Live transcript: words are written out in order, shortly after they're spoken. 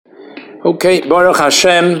Okay, Baruch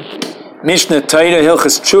Hashem, Mishnah Torah,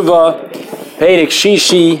 Hilchos Tshuva, Perek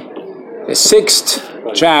Shishi, the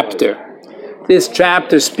 6th chapter. This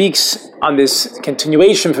chapter speaks on this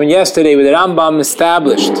continuation from yesterday where the Rambam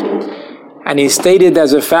established, and he stated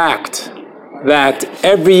as a fact that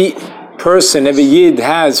every person, every Yid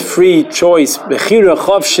has free choice, Bechira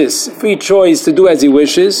Chovshis, free choice to do as he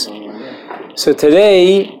wishes. So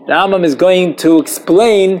today, the Rambam is going to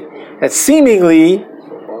explain that seemingly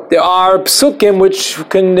there are psukim which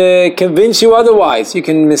can convince you otherwise. You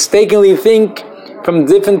can mistakenly think from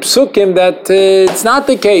different psukim that it's not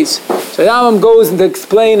the case. So Rambam goes to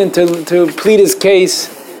explain and to plead his case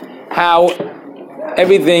how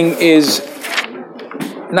everything is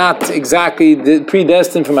not exactly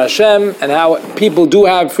predestined from Hashem and how people do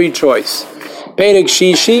have free choice. Perek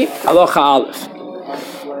Shishi, Halacha Aleph.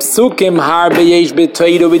 Psukim harbe yesh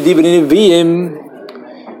b'Torah v'divnei neviim.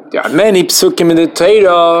 There are many psukim in the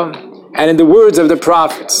Torah and in the words of the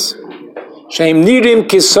prophets, sheim nirim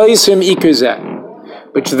kisoisim ikuzeh,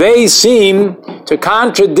 which they seem to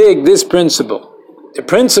contradict this principle. The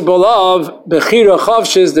principle of Bechira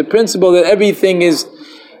Chovshis, the principle that everything is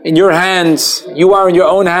in your hands, you are in your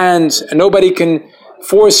own hands, and nobody can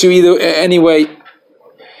force you either anyway.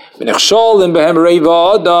 And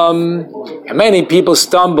many people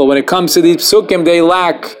stumble when it comes to these psukim. They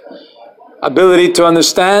lack ability to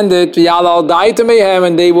understand it,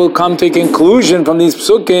 and they will come to a conclusion from these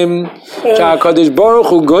psukim.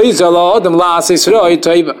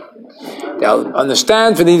 They'll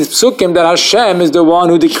understand from these psukim that Hashem is the one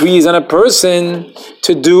who decrees on a person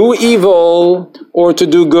to do evil or to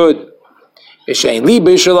do good.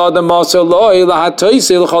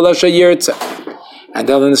 And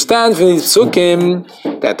they'll understand from these psukim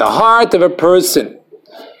that the heart of a person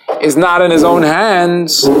is not in his own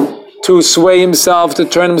hands to sway himself, to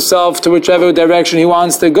turn himself to whichever direction he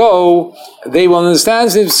wants to go. They will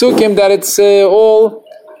understand from these psukim that it's all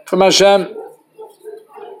from Hashem.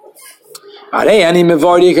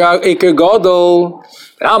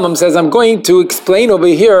 Rambam says, I'm going to explain over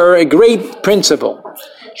here a great principle.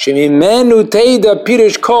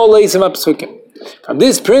 From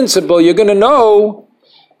this principle, you're going to know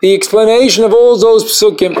the explanation of all those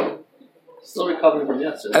psukim. Still recovering from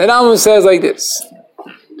yesterday. And the Rambam says like this: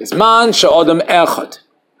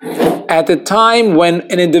 at the time when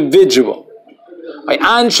an individual,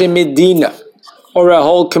 or a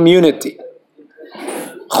whole community,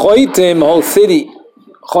 whole city,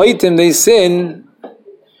 they sin.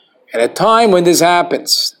 At a time when this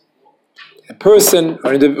happens, a person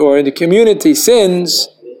or in the community sins,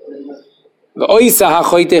 and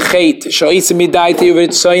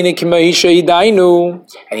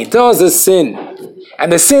he does a sin,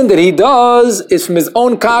 and the sin that he does is from his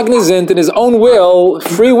own cognizant and his own will,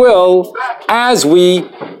 free will, as we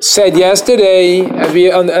said yesterday,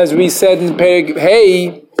 as we said in Perek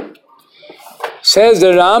Hey, says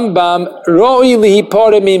the Rambam, Ro'i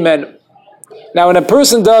lihipore mimenu. Now when a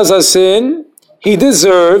person does a sin, he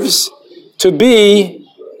deserves to be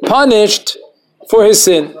punished for his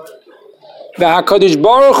sin.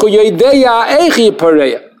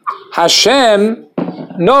 Hashem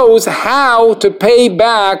knows how to pay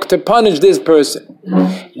back, to punish this person.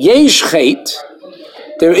 Yesh chet,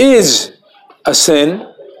 there is a sin,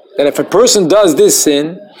 that if a person does this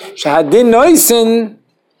sin, shehadin noisin,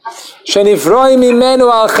 shenifroi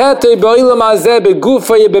mimenu al chetei b'olam hazeh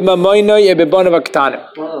begufay b'mamoinoi b'bonav aktanim.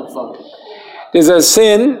 There's a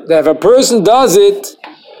sin that if a person does it,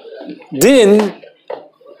 din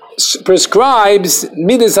prescribes,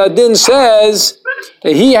 Midas Hadin says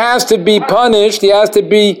that he has to be punished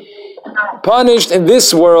in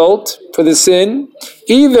this world for the sin,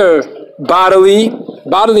 either bodily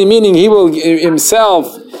meaning he will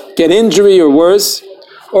himself get injury or worse,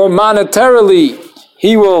 or monetarily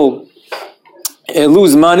he will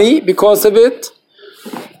lose money because of it,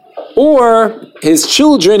 or his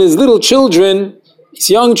children, his little children, his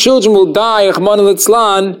young children will die, Rahman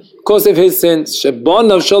al-Itzlan, because of his sins. Because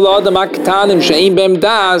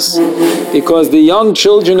the young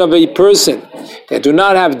children of a person that do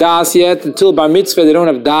not have das yet, until bar mitzvah they don't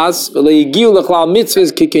have das, and they did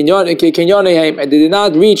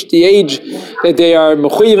not reach the age that they are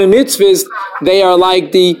mechuyev mitzvahs, they are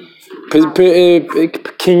like the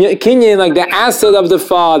kinyan, like the asset of the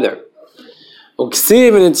father. And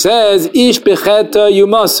it says, ish becheta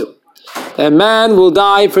yumasu, a man will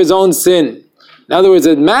die for his own sin. In other words,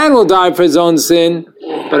 a man will die for his own sin,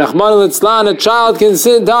 but Rahman al-Itzlan, a child can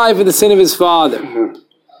die for the sin of his father.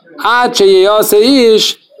 Until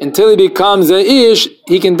he becomes a ish,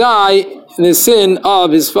 he can die in the sin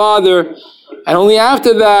of his father. And only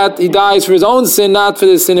after that, he dies for his own sin, not for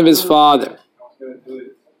the sin of his father.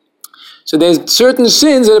 So there's certain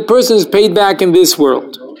sins that a person is paid back in this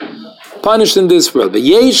world, punished in this world. But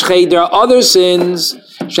there are other sins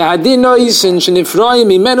that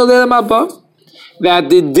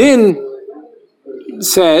the din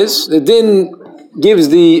says, the din gives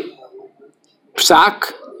the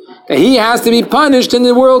psak, that he has to be punished in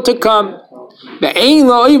the world to come.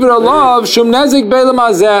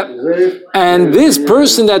 And this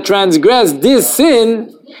person that transgressed this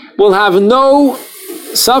sin will have no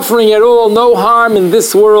suffering at all, no harm in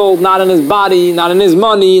this world, not in his body, not in his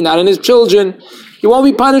money, not in his children. He won't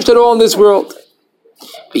be punished at all in this world.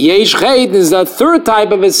 Yesh chet is the third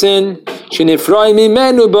type of a sin,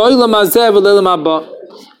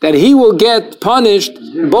 that he will get punished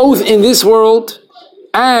both in this world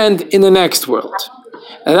and in the next world.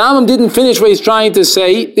 And Rambam didn't finish what he's trying to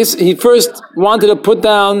say. He first wanted to put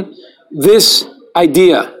down this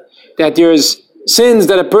idea that there's sins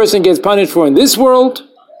that a person gets punished for in this world,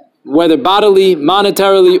 whether bodily,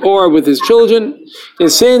 monetarily, or with his children.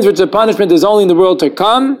 There's sins which the punishment is only in the world to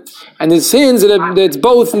come, and there's sins that's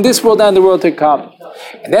both in this world and the world to come.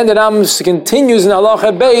 And then the Rambam continues in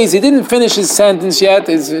Halacha Beis. He didn't finish his sentence yet,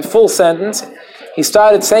 his full sentence. He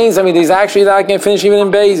started saying something that he's actually not going to finish even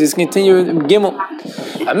in Beis. He's continuing in Gimel.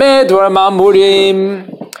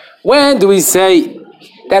 When do we say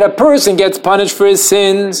that a person gets punished for his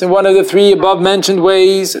sins in one of the three above mentioned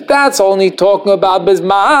ways? That's only talking about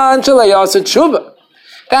Bizman Shalayasa Tshuva.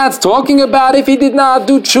 That's talking about if he did not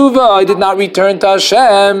do tshuva, he did not return to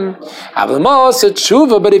Hashem. But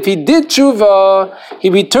if he did tshuva, he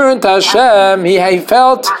returned to Hashem, he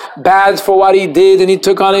felt bad for what he did, and he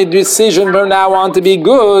took on a decision from now on to be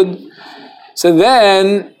good. So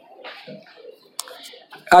then,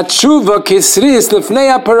 tshuva kisris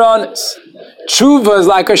lefnei aparanis. Tshuva is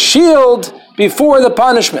like a shield before the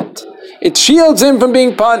punishment. It shields him from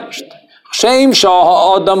being punished.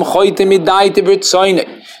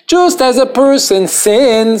 Just as a person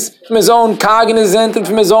sins from his own cognizant and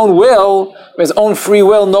from his own will, from his own free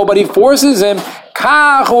will, nobody forces him.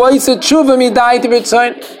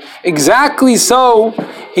 Exactly so,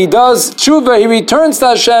 he does tshuva, he returns to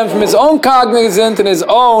Hashem from his own cognizant and his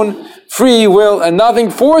own free will, and nothing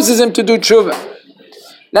forces him to do tshuva.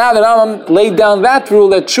 Now the Rambam laid down that rule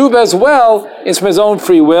that tshuva as well is from his own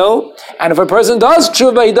free will, and if a person does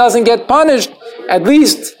tshuva, he doesn't get punished. At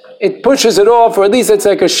least it pushes it off, or at least it's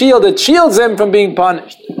like a shield that shields him from being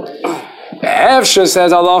punished. Efsha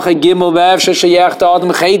says Halacha Gimel ve'efsha sheyech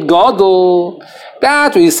adam chet gadol.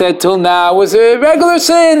 That we said till now was regular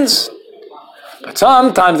sins. But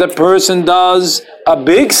sometimes a person does a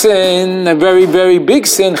big sin, a very, very big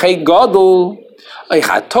sin, chet gadol. Or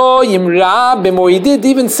he did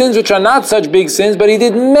even sins which are not such big sins, but he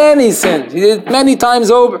did many sins. He did many times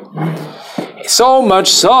over. So much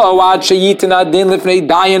so, until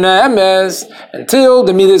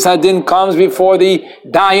the Midas Hadin comes before the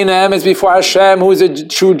Dayan Emes, before Hashem, who is a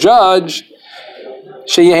true judge,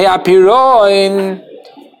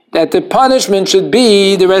 that the punishment should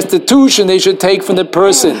be the restitution they should take from the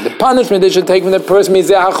person. The punishment they should take from the person means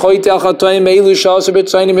that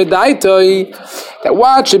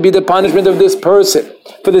what should be the punishment of this person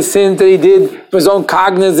for the sins that he did for his own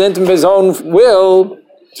cognizance and for his own will.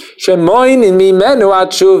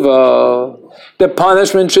 The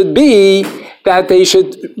punishment should be that they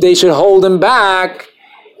should hold him back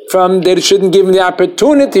from, they shouldn't give him the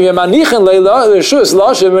opportunity.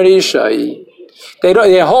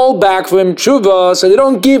 They hold back from him tshuva, so they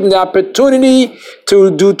don't give him the opportunity to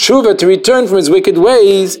do tshuva, to return from his wicked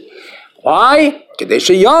ways. Why? That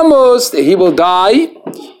he will die,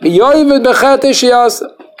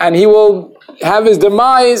 and he will have his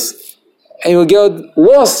demise, and he will get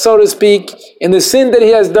lost, so to speak, in the sin that he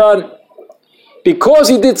has done. Because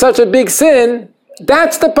he did such a big sin,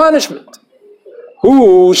 that's the punishment. That's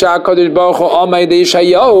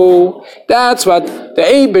what the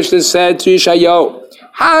Eibishter said to Yeshayahu.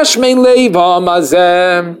 Hashmein leiva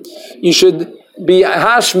mazem. You should be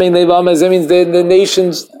hashmein leiva mazem, means the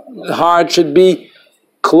nation's heart should be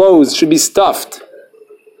closed, should be stuffed.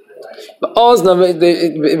 V'oznav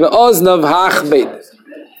hachbed.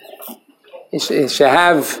 It should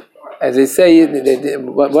have, as they say,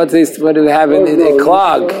 what do they have in a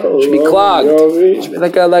clog? It should be clogged. It should be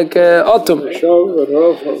like a autumn.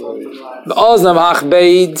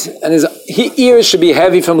 And his ears should be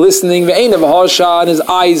heavy from listening. And his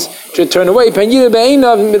eyes should turn away.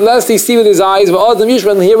 Lest he see with his eyes, and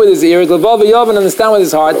hear with his ears, and understand with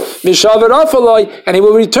his heart. And he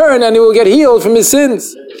will return and he will get healed from his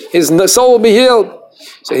sins. His soul will be healed.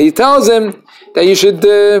 So he tells him that you should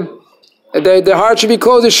Their heart should be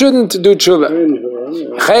closed. They shouldn't do tshuva.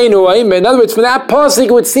 In other words, from that pasuk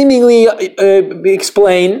would seemingly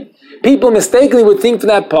explain, people mistakenly would think from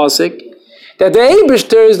that pasuk that the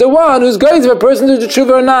Eibishter is the one who's going if a person to do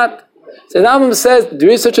tshuva or not. So the Rambam says there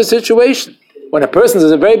is such a situation. When a person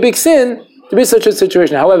does a very big sin, there is such a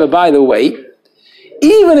situation. However, by the way,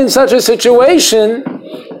 even in such a situation,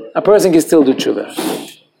 a person can still do tshuva.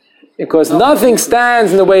 Because nothing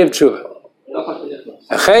stands in the way of tshuva.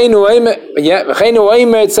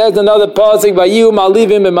 It says another pasuk,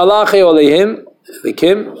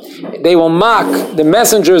 they will mock the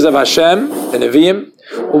messengers of Hashem, the Nevi'im,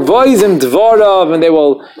 and they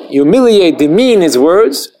will humiliate, demean his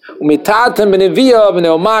words, and they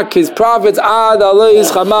will mock his prophets,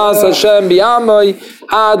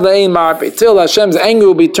 till Hashem's anger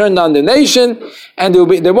will be turned on the nation, and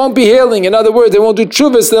there won't be healing. In other words, they won't do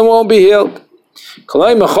tshuva, so they won't be healed.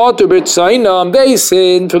 They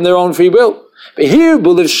sinned from their own free will. But here,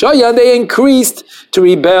 they increased to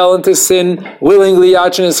rebel and to sin willingly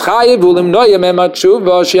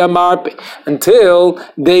until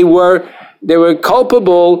they were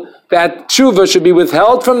culpable that tshuva should be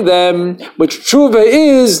withheld from them, which tshuva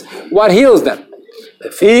is what heals them.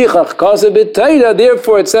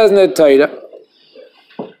 Therefore, it says in the Torah,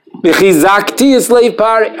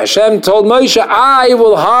 Hashem told Moshe, I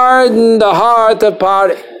will harden the heart of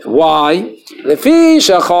Pari. Why?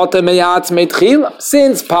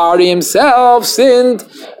 Since Pari himself sinned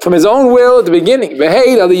from his own will at the beginning,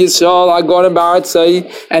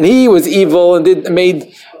 and he was evil and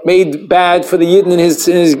made bad for the Yidden in his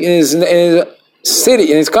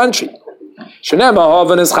city, in his country.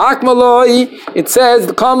 It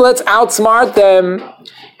says, come, let's outsmart them.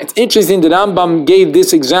 It's interesting that Rambam gave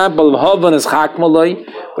this example of Havan as Chakmaloi,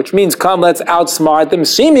 which means come, let's outsmart them.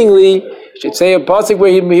 Seemingly, should say a pasuk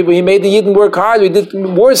where he made the Yidden work hard. We did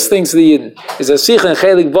worse things to the Yidden. There's a Sikh and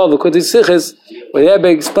Chelik Vav, Kuti Sikhis, where the Rebbe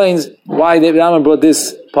explains why the Rambam brought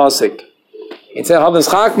this pasuk. It says Havan as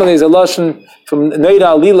Chakmaloi is a lashon from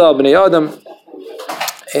Neira Lila B'nei Adam,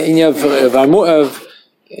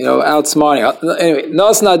 outsmarting. Anyway,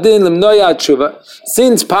 Nasna Din Limnoya Tshuva.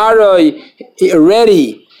 Since Paroi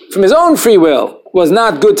already, from his own free will, was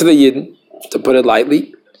not good to the Yidden, to put it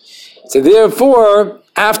lightly. So therefore,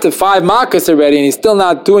 after 5 makas already, and he's still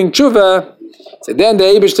not doing tshuva, so then the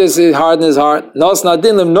Eibishter hardened his heart. So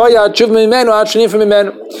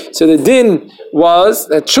the din was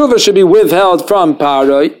that tshuva should be withheld from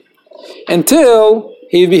Paroi until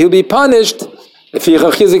he'll be punished.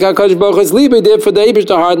 Therefore, the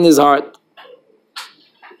Eibishter hardened his heart.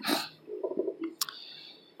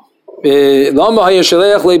 If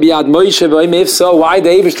so, why the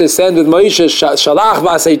Eibishter send with Moshe Shalach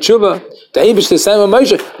v'asei tshuva? The Eibishter send with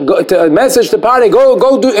Moshe a message to Pari,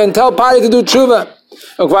 go do and tell Pari to do tshuva.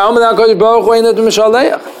 The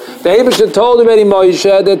Eibishter told already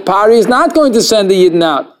Moshe that Pari is not going to send the Yidden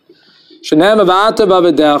out.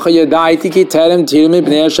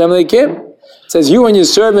 It says, you and your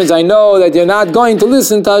servants, I know that you're not going to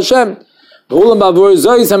listen to Hashem. The reason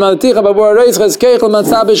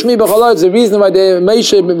why the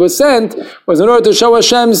Moshe was sent was in order to show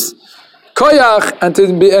Hashem's koyach and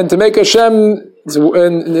to make Hashem's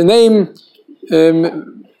name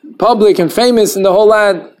public and famous in the whole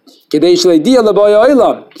land. In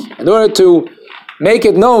order to make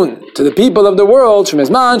it known to the people of the world, the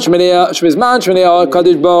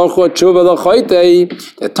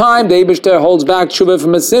time the Eibishter holds back tshuva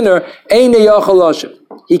from a sinner,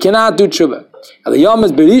 he cannot do tshuva.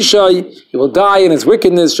 He will die in his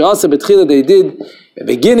wickedness, they did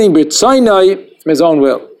beginning from his own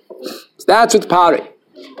will. So that's with Pari.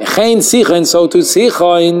 So to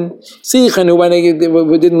Sichon, who when he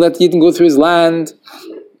didn't let Yidden go through his land,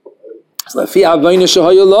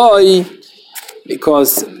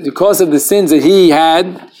 because of the sins that he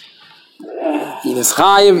had,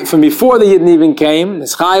 from before the Yidden even came,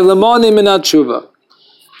 so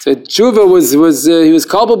tshuva he was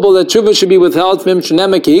culpable that tshuva should be withheld from him. The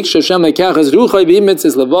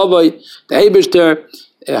Eibishter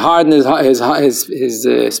hardened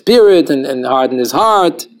his spirit and hardened his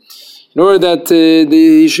heart in order that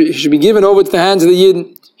he should be given over to the hands of the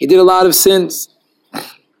Yidden. He did a lot of sins.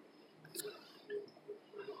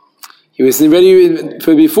 He was ready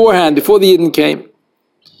for beforehand, before the Yidden came.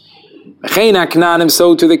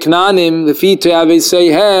 So to the Knanim, the feet to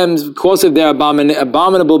Aveseihem, because of their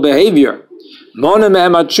abominable behavior.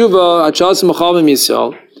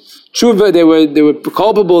 Tshuva, they were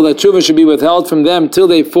culpable that tshuva should be withheld from them till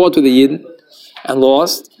they fought with the Yidden and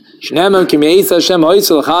lost.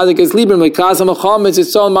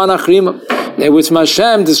 It was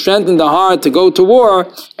Hashem to strengthen the heart to go to war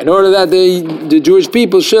in order that the Jewish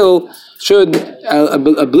people should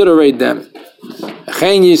obliterate them.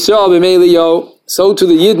 So to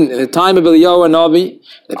the Yidden in the time of Eliyahu and Navi,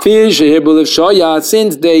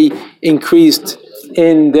 since they increased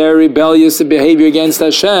in their rebellious behavior against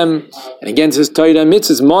Hashem and against His Torah and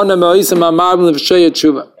mitzvahs,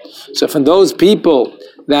 so from those people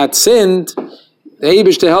that sinned, the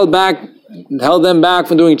Eibishter held them back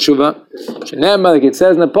from doing tshuva. Like it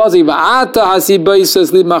says in the pasuk,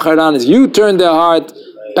 you turned their heart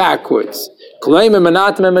backwards. You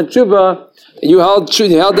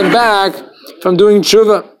held them back from doing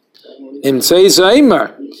tshuva.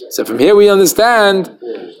 So from here we understand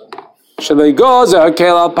the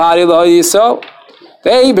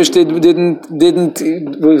Eibishter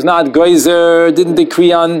was not geyser, didn't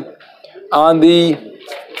decree on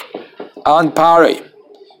Pari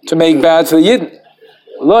to make bad for the Yidden.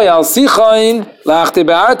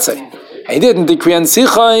 He didn't decree on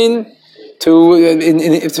Sichain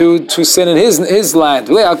to sin in his land.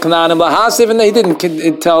 And he didn't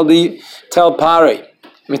tell Pari,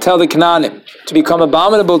 tell the Canaanim to become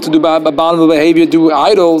abominable, to do abominable behavior, do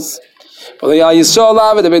idols. In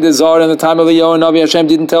the time of Eliyahu and Navi, Hashem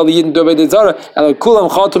didn't tell the Yidden to obey the Zara.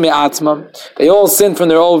 They all sinned from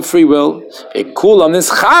their own free will. And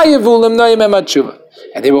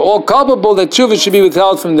they were all culpable that tshuva should be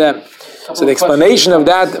withheld from them. So the explanation of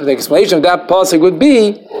that pasuk would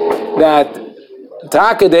be that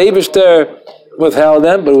Taka the Eibishter withheld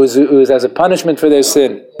them, but it was as a punishment for their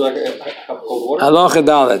sin. Halacha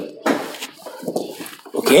Daled.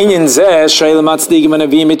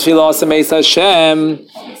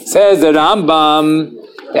 Says the Rambam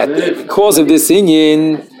that because of this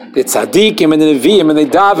inyan, the tzaddikim and the neviim, and they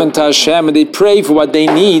daven to Hashem and they pray for what they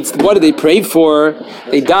need. What do they pray for?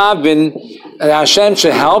 They daven that Hashem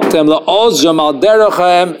should help them. That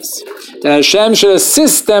Hashem should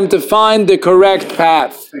assist them to find the correct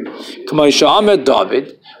path.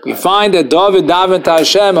 David. We find that David davened to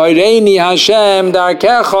Hashem, Horeini Hashem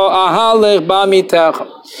darkecha ahalech b'amitecha.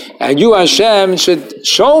 And you, Hashem, should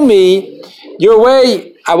show me your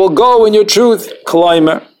way. I will go in your truth.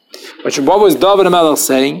 Kloimer. What was David HaMelech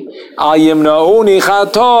saying?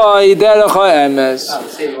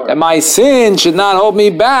 That my sin should not hold me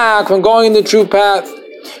back from going in the true path.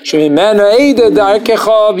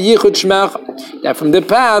 That from the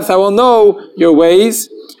path I will know your ways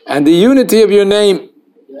and the unity of your name.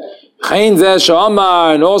 And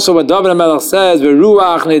also what David HaMelech says,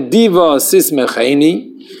 V'ruach nediva sismecheini.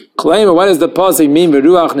 Claim, what does the pasuk mean?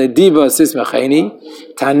 V'ruach nediva sismecheini.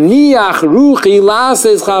 Taniach ruchi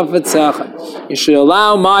lases chafetzecha. You should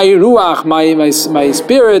allow my ruach, my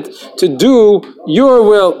spirit, to do your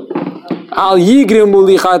will. Al yigrim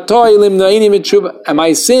ulichatoi limnaini mitshuva. And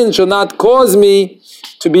my sin shall not cause me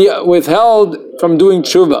to be withheld from doing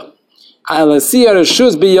tshuva. Al asiyah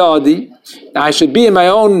reshus biyadi. I should be in my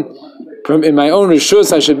own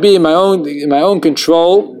reshus. I should be in my own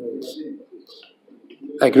control.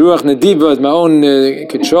 Like ruach nediva is my own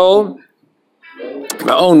control,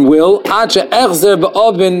 my own will. Till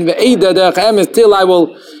I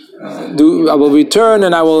will return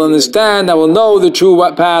and I will understand. I will know the true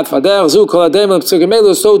path. So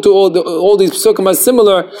to all these psukim are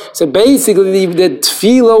similar. So basically, the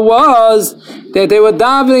tefillah was that they were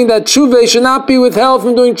davening that tshuva should not be withheld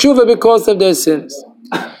from doing tshuva because of their sins.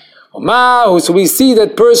 So we see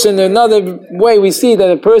that person, another way we see that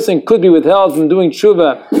a person could be withheld from doing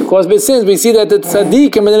tshuva because of his sins. We see that the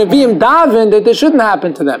tzaddikim and the neviim daven that it shouldn't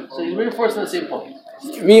happen to them. So he's reinforcing the same point.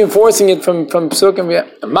 Reinforcing it from psukim.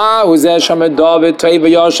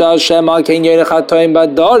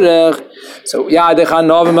 So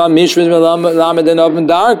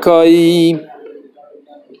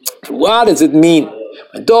what does it mean?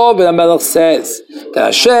 When David HaMelech says that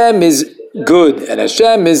Hashem is good and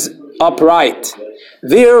Hashem is upright,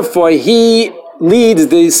 therefore He leads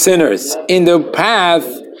the sinners in the path,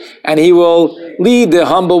 and He will lead the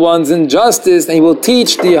humble ones in justice, and He will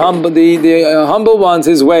teach the humble ones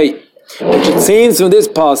His way. Which it seems from this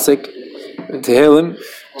pasuk, Tehillim,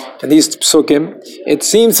 and these psukim, it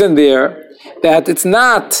seems in there that it's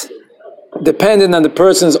not dependent on the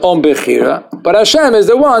person's own bechira, but Hashem is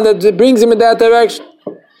the one that brings him in that direction.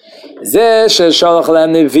 He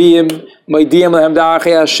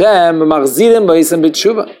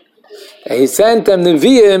sent them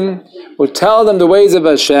Nevi'im who tell them the ways of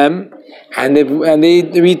Hashem, and they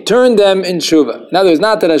return them in Tshuva. In other words,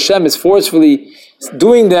 not that Hashem is forcefully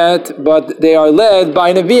doing that, but they are led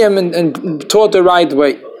by Nevi'im and taught the right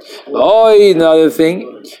way. Another thing,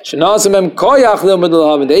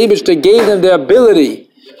 the Eibishter gave them the ability,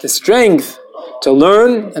 the strength to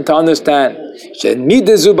learn and to understand.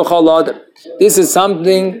 This is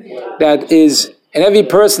something that is in every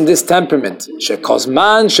person, this temperament.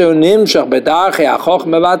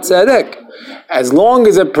 As long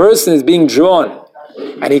as a person is being drawn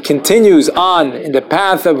and he continues on in the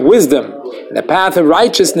path of wisdom, in the path of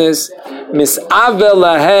righteousness,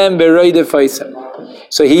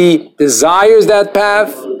 so he desires that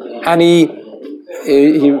path and he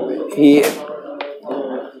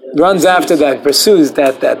runs after that, pursues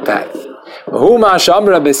that path. And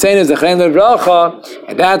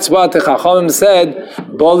that's what the Chachamim said,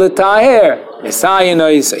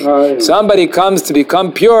 somebody comes to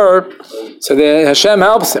become pure, so the Hashem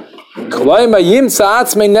helps him. In other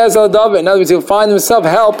words, he'll find himself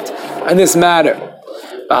helped in this matter.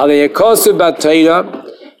 It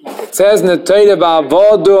says in the Torah,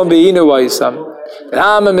 the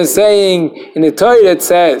Rambam is saying in the Torah, it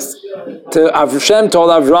says, Hashem told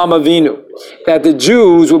Avraham Avinu that the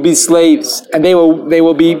Jews will be slaves and they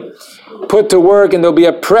will be put to work and they'll be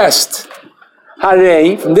oppressed.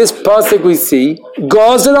 Harei, from this pasuk we see,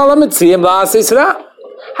 Gozer al Mitzrayim la'aseh Yisra.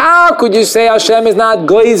 How could you say Hashem is not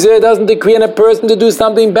Gozer, doesn't decree on a person to do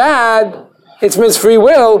something bad? It's from his free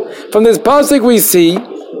will. From this pasuk we see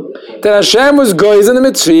that Hashem was Gozer in the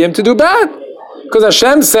Mitzrayim to do bad. Because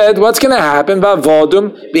Hashem said, what's going to happen?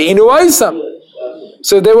 Va'vodum be'inu oisam.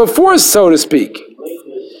 So they were forced, so to speak.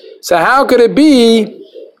 So how could it be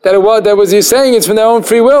that you're saying it's from their own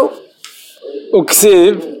free will?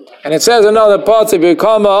 Uksiv, and it says another part of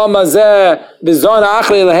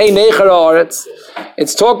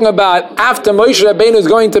it's talking about after Moshe Rabbeinu is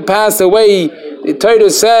going to pass away, the Torah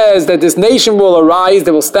says that this nation will arise,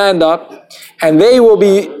 they will stand up, and they will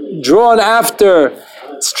be drawn after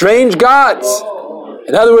strange gods.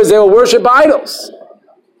 In other words, they will worship idols.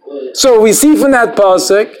 So we see from that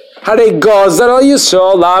pasuk how they gazar al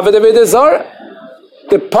Yisrael la'aved avodah zarah.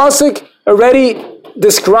 The pasuk already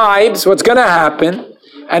describes what's going to happen,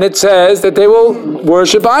 and it says that they will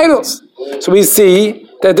worship idols. So we see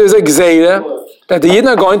that there's a gzeira that the Yidden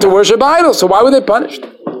are going to worship idols. So why were they punished?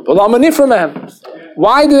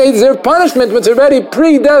 Why do they deserve punishment when it's already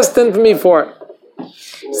predestined from before?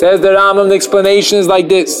 Says the Rambam, the explanation is like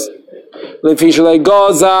this. The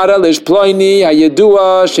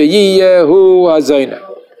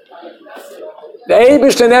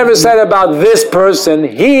Eibishter never said about this person,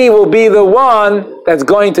 he will be the one that's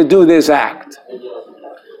going to do this act.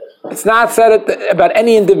 It's not said about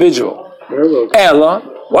any individual. Ella,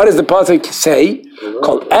 what does the pasuk say?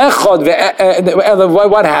 What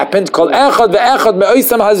happened?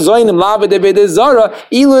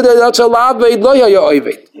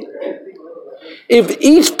 If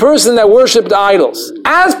each person that worshipped idols,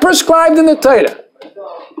 as prescribed in the Torah,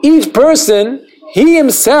 each person, he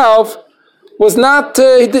himself was not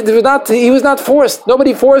forced.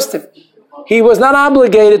 Nobody forced him. He was not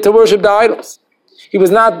obligated to worship the idols. It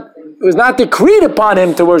was not decreed upon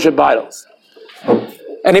him to worship idols.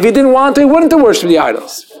 And if he didn't want to, he wouldn't have worshipped the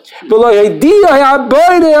idols.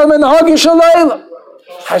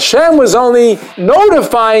 Hashem was only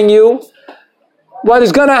notifying you what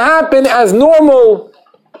is going to happen as normal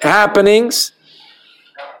happenings.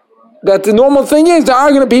 That the normal thing is there are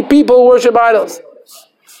going to be people who worship idols.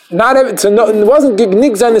 It wasn't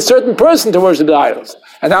nigzah on a certain person to worship the idols.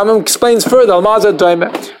 And Rambam explains further.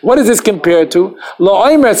 What is this compared to?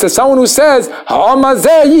 It's someone who says,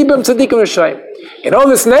 in all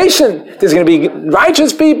this nation, there's going to be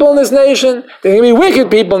righteous people in this nation, there's going to be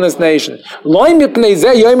wicked people in this nation.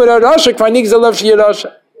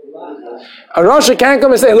 A Rasha can't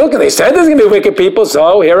come and say, look, they said there's going to be wicked people,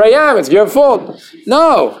 so here I am, it's your fault.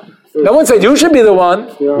 No one said you should be the one.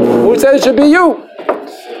 Who said it should be you?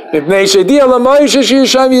 Because he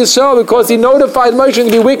notified Moshe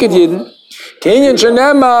to be wicked Yidden.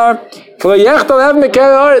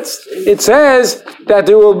 It says that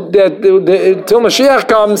till Mashiach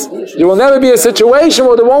comes, there will never be a situation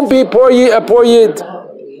where there won't be a poor Yid.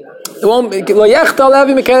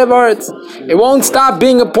 It won't stop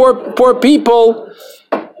being a poor people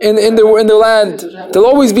in the land. There'll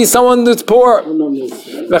always be someone that's poor.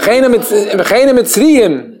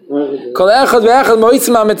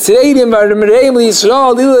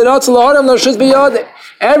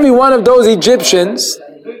 Every one of those Egyptians,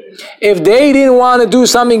 if they didn't want to do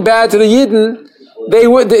something bad to the Yidden,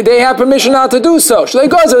 they have permission not to do so.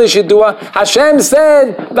 Hashem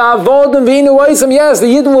said, yes, the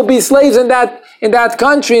Yidden will be slaves in that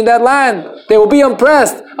country, in that land. They will be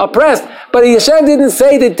oppressed. But Hashem didn't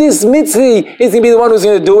say that this Mitzri is going to be the one who's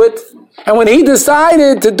going to do it. And when he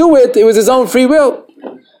decided to do it, it was his own free will.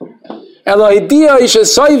 He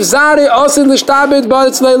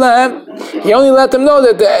only let them know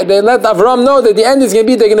that they let Avram know that the end is going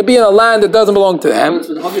to be they're going to be in a land that doesn't belong to them.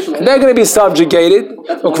 And they're going to be subjugated.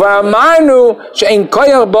 The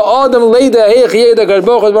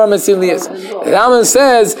Rambam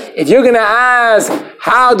says, if you're going to ask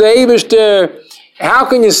how the Eibishter, how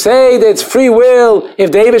can you say that it's free will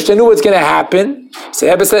if the Eibishter knew what's going to happen? The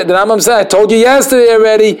Rambam said, I told you yesterday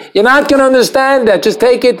already, you're not going to understand that. Just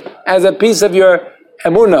take it as a piece of your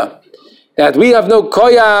emunah. That we have no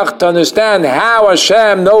koyach to understand how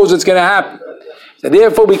Hashem knows what's going to happen. So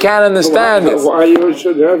therefore we can't understand this. Why you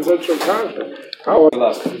should have such a confidence?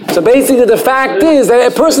 So basically the fact is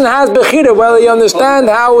that a person has bechira, whether you understand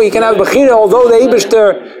how he can have bechira, although the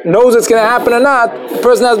Eibishter knows it's going to happen or not, the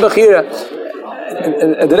person has bechira.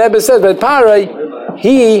 And the Rebbe says, but Parai,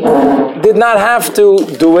 he did not have to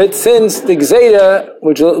do it since the Gzeira,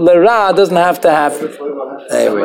 which Lera, doesn't have to happen. Anyway.